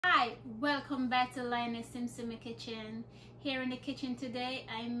Alright, welcome back to Lioness Simsimi Kitchen. Here in the kitchen today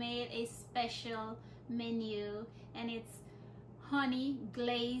I made a special menu, and it's honey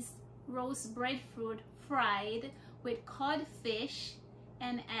glazed roast breadfruit fried with codfish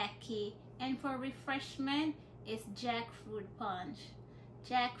and ackee, and for refreshment it's jackfruit punch.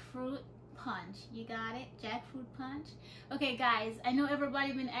 Jackfruit punch, you got it? Jackfruit punch. Okay guys, I know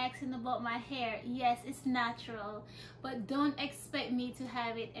everybody been asking about my hair. Yes, it's natural, but don't expect me to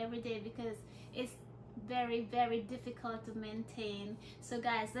have it every day because it's very difficult to maintain. So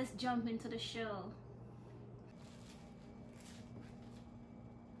guys, let's jump into the show.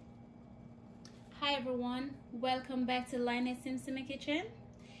 Hi everyone, welcome back to Lioness Simsimi Kitchen.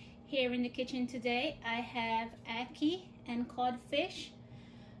 Here in the kitchen today I have ackee and codfish.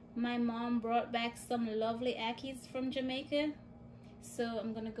 My mom brought back some lovely ackees from Jamaica, so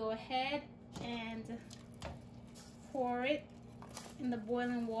I'm gonna go ahead and pour it in the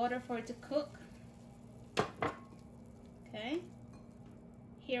boiling water for it to cook. Okay,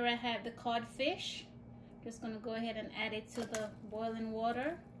 here I have the codfish. Just gonna go ahead and add it to the boiling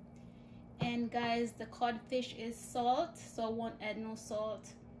water. And guys, the codfish is salt, so I won't add no salt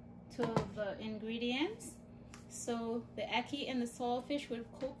to the ingredients. So the ackee and the saltfish will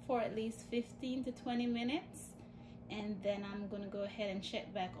cook for at least 15 to 20 minutes, and then I'm gonna go ahead and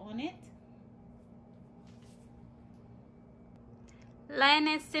check back on it.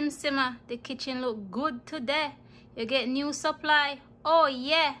 Lioness Simsima, the kitchen look good today. You get new supply. Oh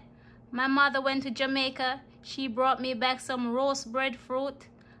yeah, my mother went to Jamaica. She brought me back some roast breadfruit,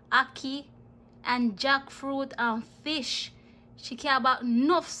 ackee, and jackfruit and fish. She care about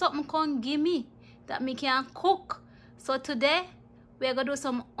enough something can give me that me can cook. So today we're gonna do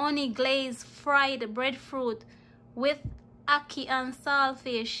some honey glazed fried breadfruit with ackee and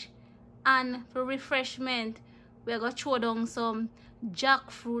saltfish, and for refreshment we're gonna throw down some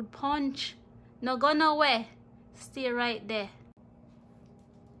jackfruit punch. No go nowhere, stay right there.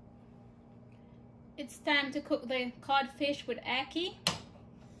 It's time to cook the codfish with ackee.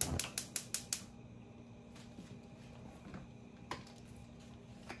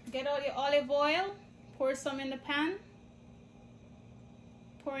 Get out your olive oil, pour some in the pan.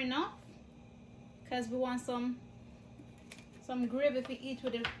 Pour enough, because we want some gravy if we eat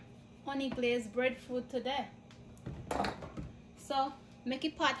with the honey glazed breadfruit today. So make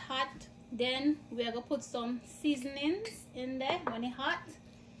it pot hot, then we're gonna put some seasonings in there when it's hot.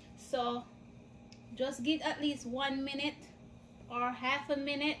 So just give at least 1 minute or half a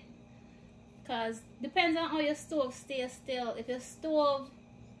minute, because depends on how your stove stays still. If your stove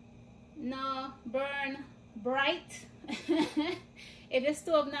no burn bright if your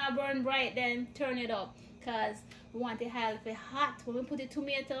stove now burn bright, then turn it up, because we want to have it hot. When we put the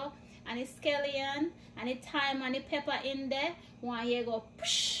tomato and the scallion and the thyme and the pepper in there, we want you to go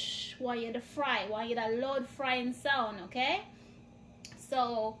push, want you to fry, want you to loud frying sound. Okay,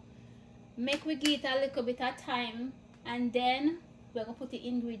 so make we give it a little bit of time, and then we're gonna put the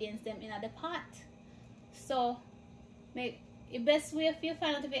ingredients them in the pot. So make the best way if you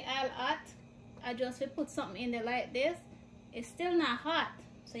find it to be all hot, I just will put something in there like this. It's still not hot,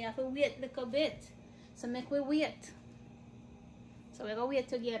 so you have to wait a little bit. So make we wait. So we're gonna wait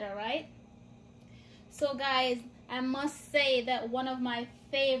together, right? So guys, I must say that one of my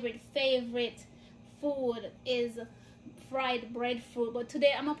favorite food is fried breadfruit, but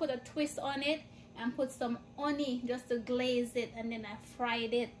today I'm gonna put a twist on it and put some honey just to glaze it, and then I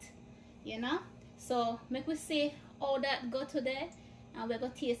fried it, you know. So make we see how that go today, and we're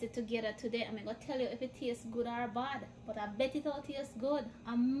gonna taste it together today. I'm gonna tell you if it tastes good or bad, but I bet it all tastes good.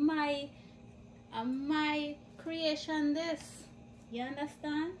 And my creation this, you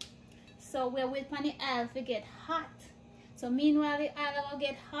understand? So we're waiting for the oil to get hot. So meanwhile the oil will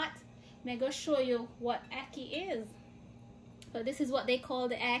get hot, I'm gonna show you what ackee is. So this is what they call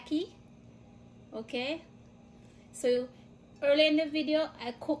the ackee. Okay, so earlier in the video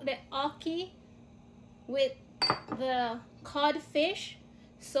I cooked the ackee with the codfish.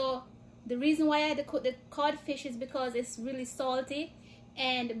 So the reason why I had to cook the codfish is because it's really salty,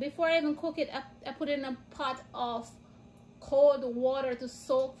 and before I even cook it, I put it in a pot of cold water to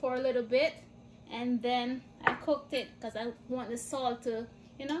soak for a little bit, and then I cooked it because I want the salt to,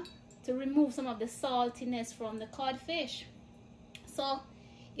 you know, to remove some of the saltiness from the codfish. So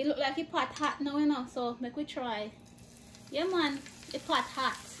it look like it pot hot now, you know, so make we try. Yeah man, it pot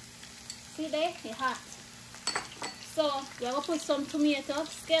hot. See there, it hot. So we're gonna put some tomato,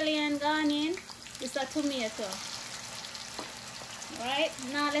 scallion gone in. It's a tomato. Alright,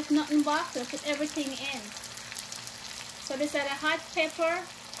 now let's nothing back, we'll put everything in. So this is the hot pepper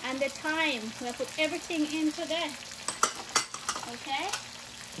and the thyme. We'll put everything in today. Okay?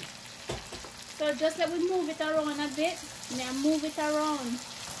 So just let me move it around a bit. Now move it around.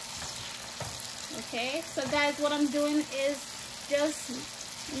 Okay, so guys, what I'm doing is just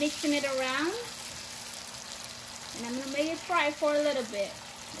mixing it around. And I'm gonna make it fry for a little bit.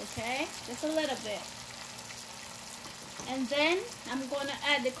 Okay, just a little bit. And then I'm gonna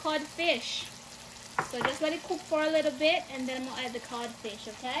add the codfish. So just let it cook for a little bit, and then I'm gonna add the codfish,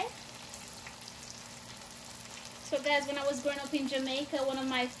 okay? So guys, when I was growing up in Jamaica, one of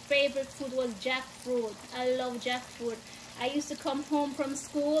my favorite food was jackfruit. I love jackfruit. I used to come home from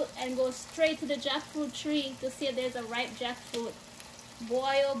school and go straight to the jackfruit tree to see if there's a ripe jackfruit.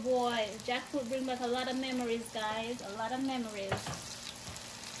 Boy, oh boy, jackfruit brings back a lot of memories, guys, a lot of memories.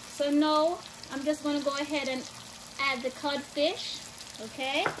 So now, I'm just gonna go ahead and add the codfish,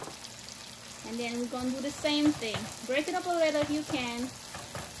 okay? And then we're gonna do the same thing. Break it up a little if you can.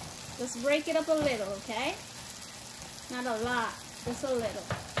 Just break it up a little, okay? Not a lot, just a little.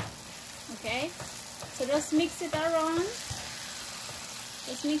 Okay? So just mix it around.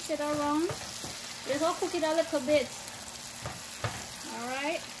 Just mix it around. Just gonna cook it a little bit.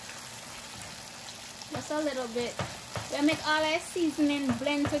 Alright? Just a little bit. We'll make all our seasoning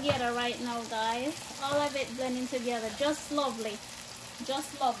blend together right now, guys. All of it blending together. Just lovely.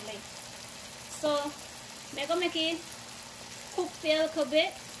 Just lovely. So, we're gonna make it cook for a little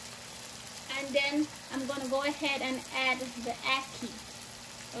bit. And then I'm gonna go ahead and add the ackee.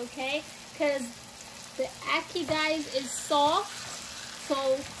 Okay? Because the ackee, guys, is soft.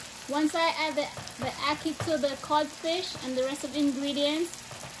 So, once I add the ackee to the codfish and the rest of the ingredients,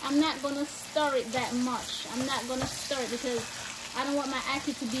 I'm not gonna stir it that much. I'm not gonna stir it because I don't want my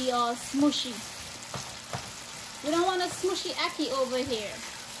ackee to be all smushy. We don't want a smushy ackee over here.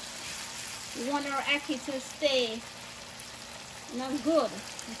 We want our ackee to stay good,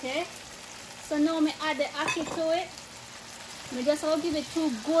 okay? So now I add the ackee to it. I just gonna give it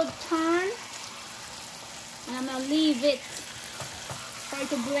 2 good turns, and I'm gonna leave it for it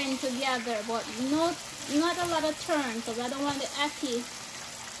to blend together. But not a lot of turns, because I don't want the ackee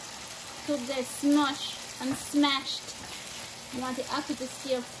to get smushed and smashed. You want the ackee to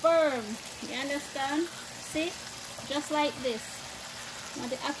stay firm. You understand? See? Just like this. You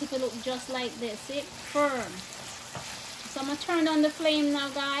want the ackee to look just like this. See? Firm. So I'm going to turn on the flame now,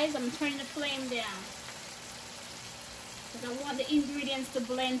 guys. I'm turning the flame down. Because I want the ingredients to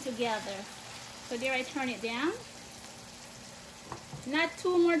blend together. So there I turn it down. Not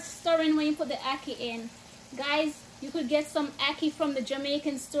too much stirring when you put the ackee in. Guys, you could get some ackee from the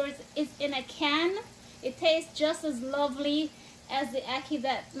Jamaican stores. It's in a can. It tastes just as lovely as the ackee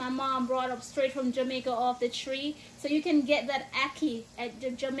that my mom brought up straight from Jamaica off the tree. So you can get that ackee at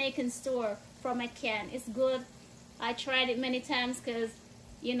the Jamaican store from a can. It's good. I tried it many times because,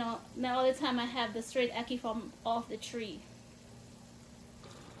 you know, not all the time I have the straight ackee from off the tree.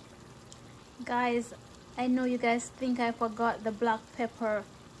 Guys, I know you guys think I forgot the black pepper,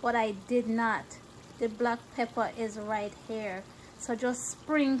 but I did not. The black pepper is right here. So just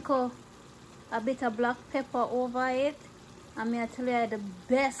sprinkle a bit of black pepper over it. I'm going to tell you the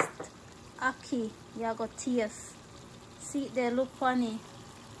best ackee you got taste. See it there, look funny.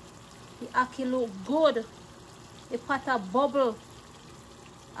 The ackee look good. The pot a bubble.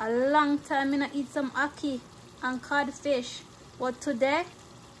 A long time I not eat some ackee and codfish. But today,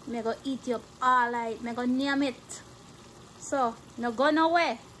 I'm going to eat you up all night. I'm going to name it. So, no go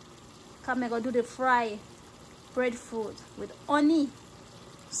nowhere. Because I'm going to do the fry breadfruit with honey.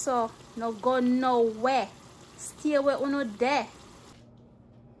 So, no go nowhere. Stay where you know there.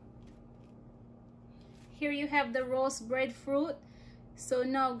 Here you have the roast breadfruit. So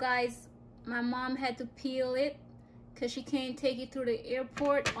now, guys, my mom had to peel it because she can't take it through the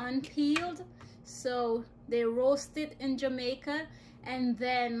airport unpeeled. So they roast it in Jamaica, and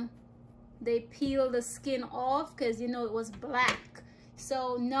then they peel the skin off because, you know, it was black.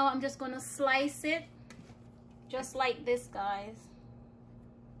 So now I'm just gonna slice it just like this, guys.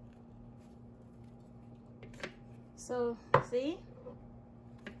 So see,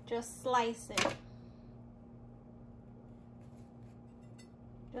 just slice it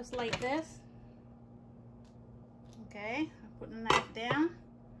just like this. Okay, I put the knife down,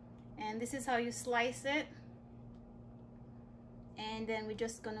 and this is how you slice it. And then we're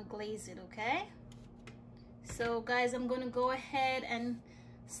just gonna glaze it. Okay, so guys, I'm gonna go ahead and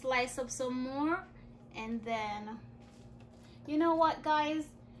slice up some more, and then, you know what, guys,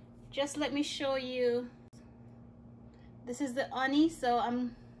 just let me show you. This is the honey. So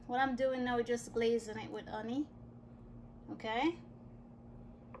what I'm doing now is just glazing it with honey. Okay,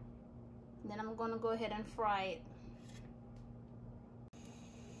 then I'm gonna go ahead and fry it.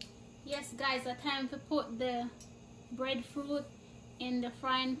 Yes, guys, it's time to put the breadfruit in the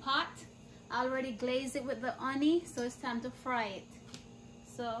frying pot. I already glazed it with the honey, so it's time to fry it.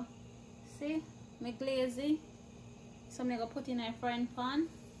 So see, me glazy. So I'm gonna put in a frying pan.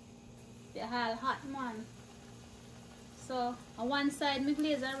 The whole hot man. So on one side me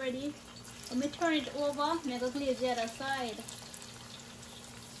glaze already. When me turn it over, me go glaze the other side.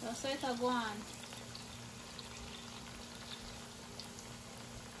 So it'll go on.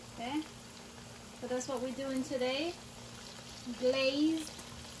 Okay. So that's what we're doing today. Glazed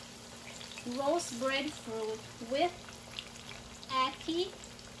roast breadfruit with ackee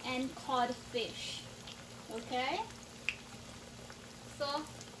and codfish. Okay. So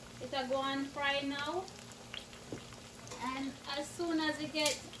it'll go on fry now. And as soon as it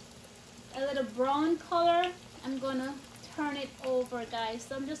gets a little brown color, I'm gonna turn it over, guys.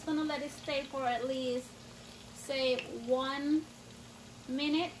 So I'm just gonna let it stay for at least say 1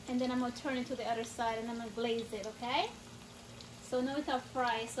 minute, and then I'm gonna turn it to the other side and I'm gonna glaze it. Okay, so now it'll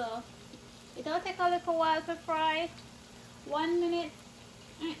fry. So it'll take a little while to fry. 1 minute,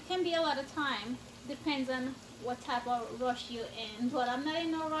 it can be a lot of time, depends on what type of rush you're in, but I'm not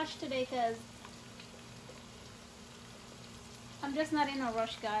in no rush today because I'm just not in a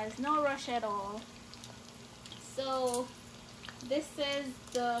rush, guys. No rush at all. So this is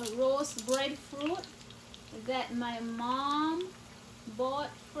the roast breadfruit that my mom bought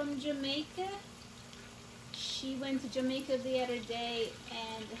from Jamaica. She went to Jamaica the other day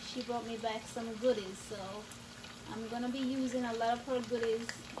and she brought me back some goodies. So I'm gonna be using a lot of her goodies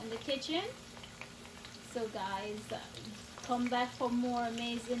in the kitchen. So guys, come back for more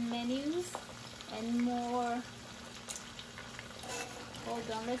amazing menus and more.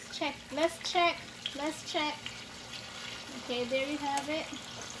 Hold on, let's check. Okay, there you have it.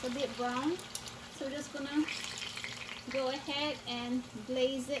 It's a bit brown. So we're just gonna go ahead and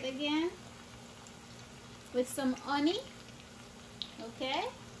glaze it again with some honey. Okay,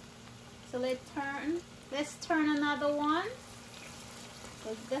 so let's turn another one.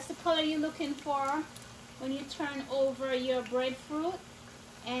 So that's the color you're looking for when you turn over your breadfruit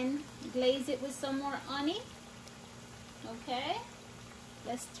and glaze it with some more honey. Okay,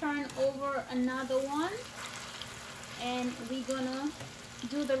 let's turn over another one, and we're gonna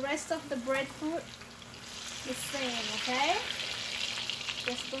do the rest of the breadfruit the same. Okay,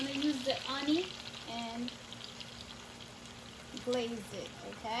 just gonna use the honey and glaze it.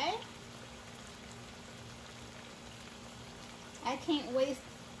 Okay, I can't wait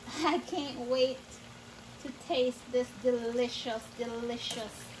to taste this delicious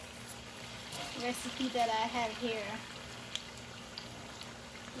recipe that I have here,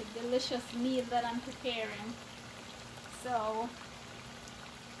 the delicious meal that I'm preparing. So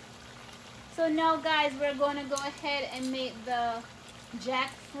now, guys, we're gonna go ahead and make the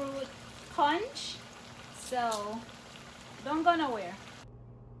jackfruit punch. So don't go nowhere.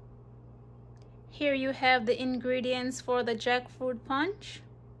 Here you have the ingredients for the jackfruit punch.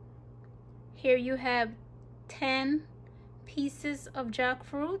 Here you have 10 pieces of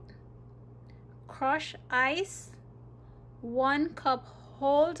jackfruit, crushed ice, 1 cup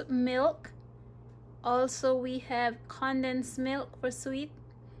whole milk. Also we have condensed milk for sweet.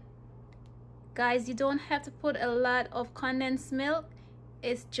 Guys, you don't have to put a lot of condensed milk.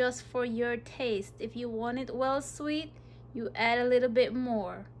 It's just for your taste. If you want it well sweet, you add a little bit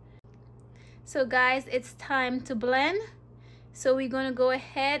more. So guys, it's time to blend. So we're gonna go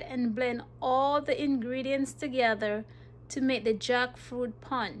ahead and blend all the ingredients together to make the jackfruit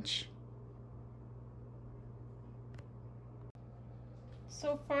punch.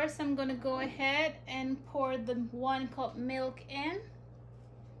 So first I'm gonna go ahead and pour the 1 cup milk in.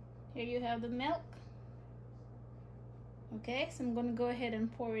 Here you have the milk. Okay, so I'm gonna go ahead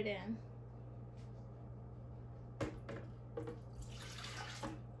and pour it in.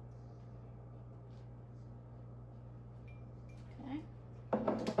 Okay.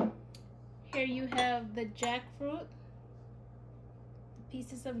 Here you have the jackfruit, the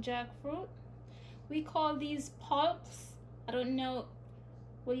pieces of jackfruit. We call these pulps. I don't know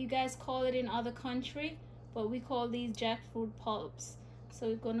what you guys call it in other country, but we call these jackfruit pulps. So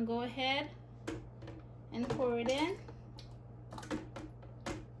we're gonna go ahead and pour it in.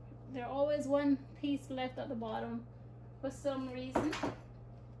 There's always one piece left at the bottom for some reason.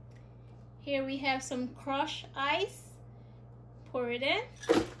 Here we have some crushed ice. Pour it in.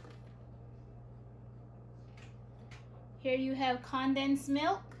 Here you have condensed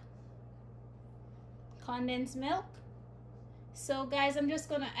milk. Condensed milk. So guys, I'm just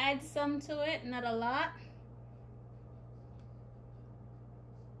gonna add some to it, not a lot.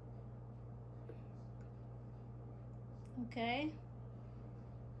 Okay.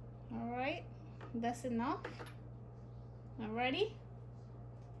 All right, that's enough. Alrighty.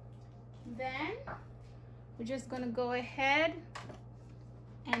 Then we're just gonna go ahead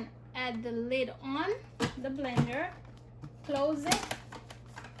and add the lid on the blender, close it,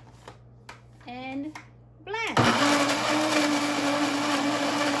 and blend.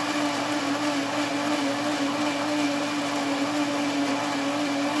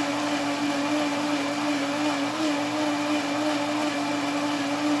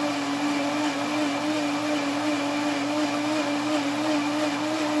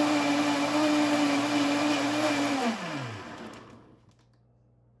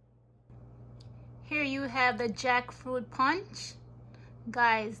 Here you have the jackfruit punch.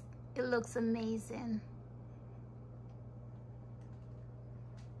 Guys, it looks amazing.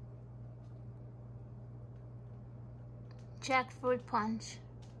 Jackfruit punch.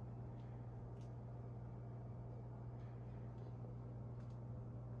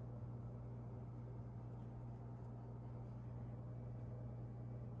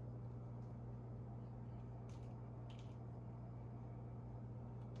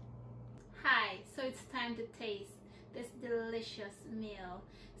 Hi, so it's time to taste this delicious meal.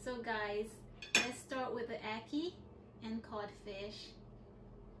 So guys, let's start with the ackee and codfish.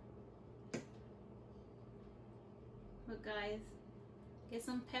 But guys, get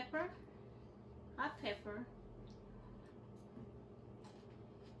some pepper, hot pepper.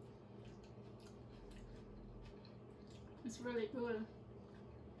 It's really good.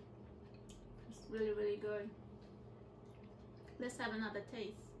 It's really, really good. Let's have another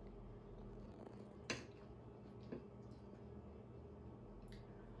taste.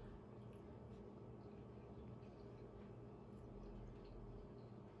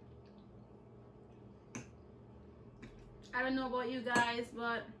 I don't know about you guys,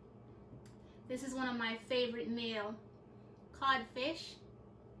 but this is one of my favorite meals. Codfish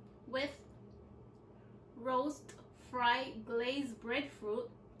with roast fried glazed breadfruit.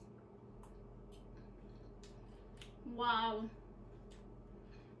 Wow.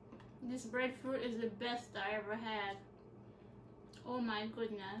 This breadfruit is the best I ever had. Oh my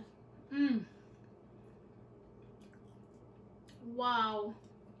goodness. Wow.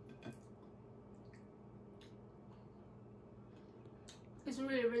 It's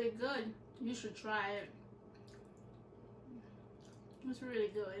really, really good. You should try it. It's really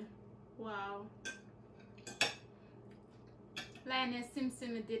good. Wow. Lioness Sim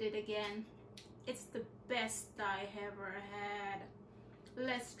Sim did it again. It's the best I ever had.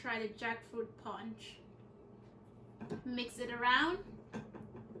 Let's try the jackfruit punch. Mix it around.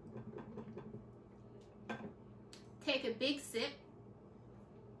 Take a big sip.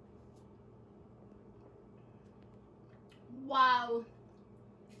 Wow.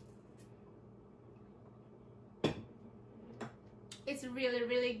 It's really,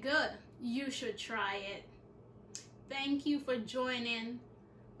 really good. You should try it. Thank you for joining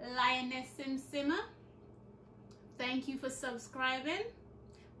Lioness Sim Simmer. Thank you for subscribing,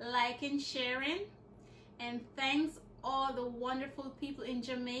 liking, sharing, and thanks all the wonderful people in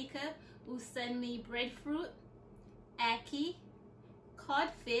Jamaica who send me breadfruit, ackee,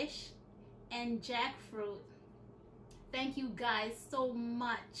 codfish, and jackfruit. Thank you guys so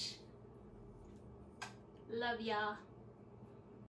much. Love y'all.